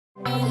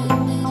British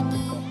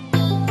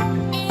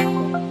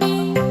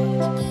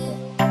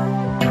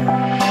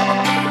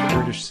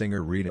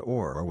singer Rita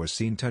Ora was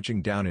seen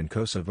touching down in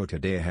Kosovo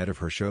today ahead of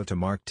her show to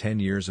mark 10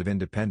 years of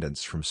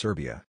independence from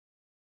Serbia.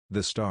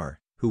 The star,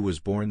 who was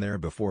born there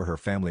before her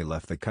family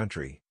left the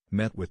country,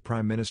 met with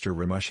Prime Minister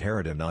Ramush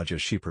Haradinaj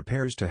as she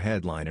prepares to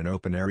headline an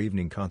open-air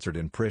evening concert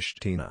in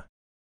Pristina.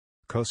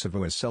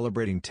 Kosovo is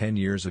celebrating 10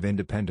 years of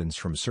independence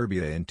from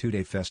Serbia in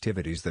two-day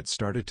festivities that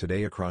started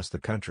today across the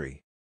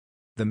country.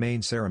 The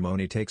main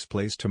ceremony takes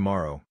place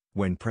tomorrow,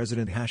 when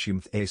President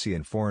Hashim Thaci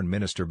and Foreign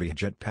Minister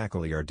Behjet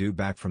Pakali are due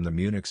back from the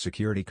Munich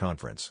Security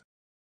Conference.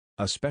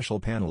 A special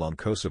panel on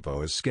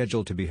Kosovo is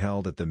scheduled to be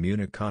held at the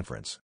Munich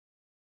conference.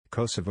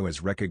 Kosovo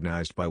is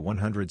recognized by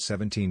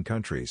 117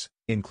 countries,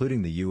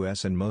 including the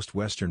US and most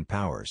Western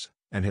powers,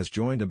 and has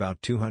joined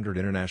about 200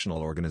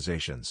 international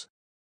organizations.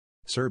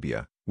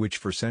 Serbia, which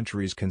for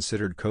centuries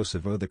considered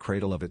Kosovo the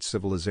cradle of its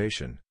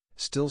civilization,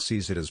 still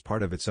sees it as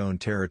part of its own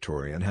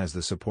territory and has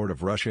the support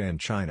of Russia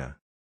and China.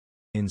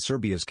 In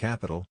Serbia's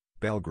capital,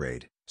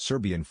 Belgrade,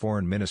 Serbian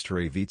Foreign Minister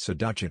Ivica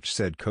Dačić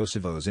said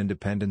Kosovo's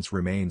independence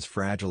remains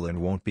fragile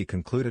and won't be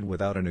concluded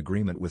without an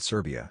agreement with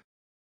Serbia.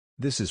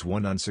 "This is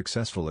one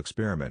unsuccessful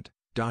experiment,"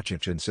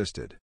 Dačić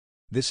insisted.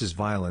 "This is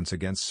violence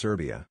against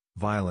Serbia,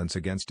 violence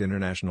against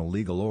international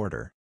legal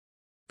order."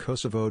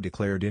 Kosovo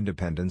declared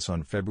independence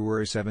on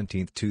February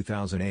 17,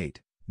 2008,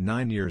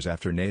 9 years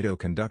after NATO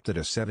conducted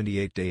a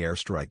 78-day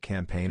airstrike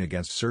campaign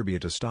against Serbia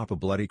to stop a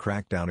bloody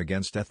crackdown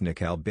against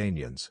ethnic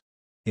Albanians.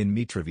 In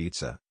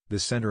Mitrovica, the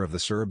center of the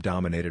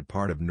Serb-dominated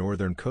part of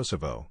northern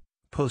Kosovo,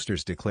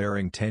 posters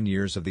declaring 10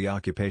 years of the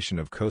occupation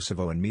of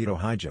Kosovo and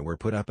Metohija were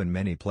put up in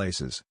many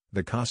places,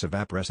 the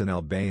Kosovo Press in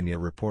Albania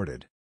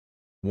reported.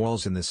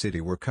 Walls in the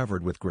city were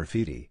covered with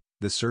graffiti,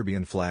 the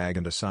Serbian flag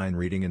and a sign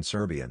reading in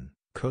Serbian,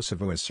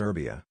 "Kosovo is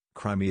Serbia,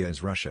 Crimea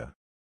is Russia."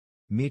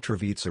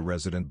 Mitrovica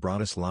resident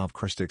Branislav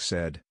Kristic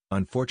said,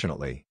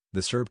 "Unfortunately,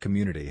 the Serb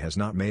community has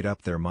not made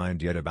up their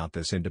mind yet about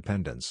this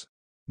independence.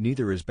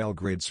 Neither is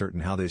Belgrade certain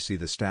how they see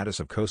the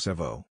status of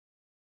Kosovo."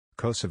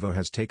 Kosovo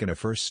has taken a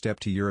first step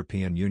to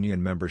European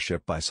Union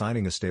membership by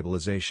signing a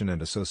Stabilization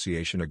and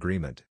Association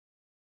Agreement.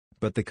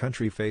 But the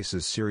country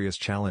faces serious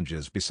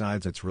challenges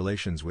besides its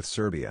relations with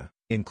Serbia,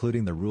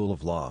 including the rule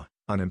of law,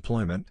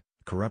 unemployment,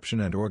 corruption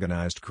and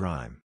organized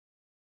crime.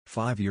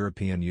 5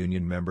 European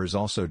Union members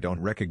also don't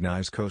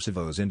recognize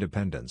Kosovo's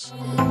independence.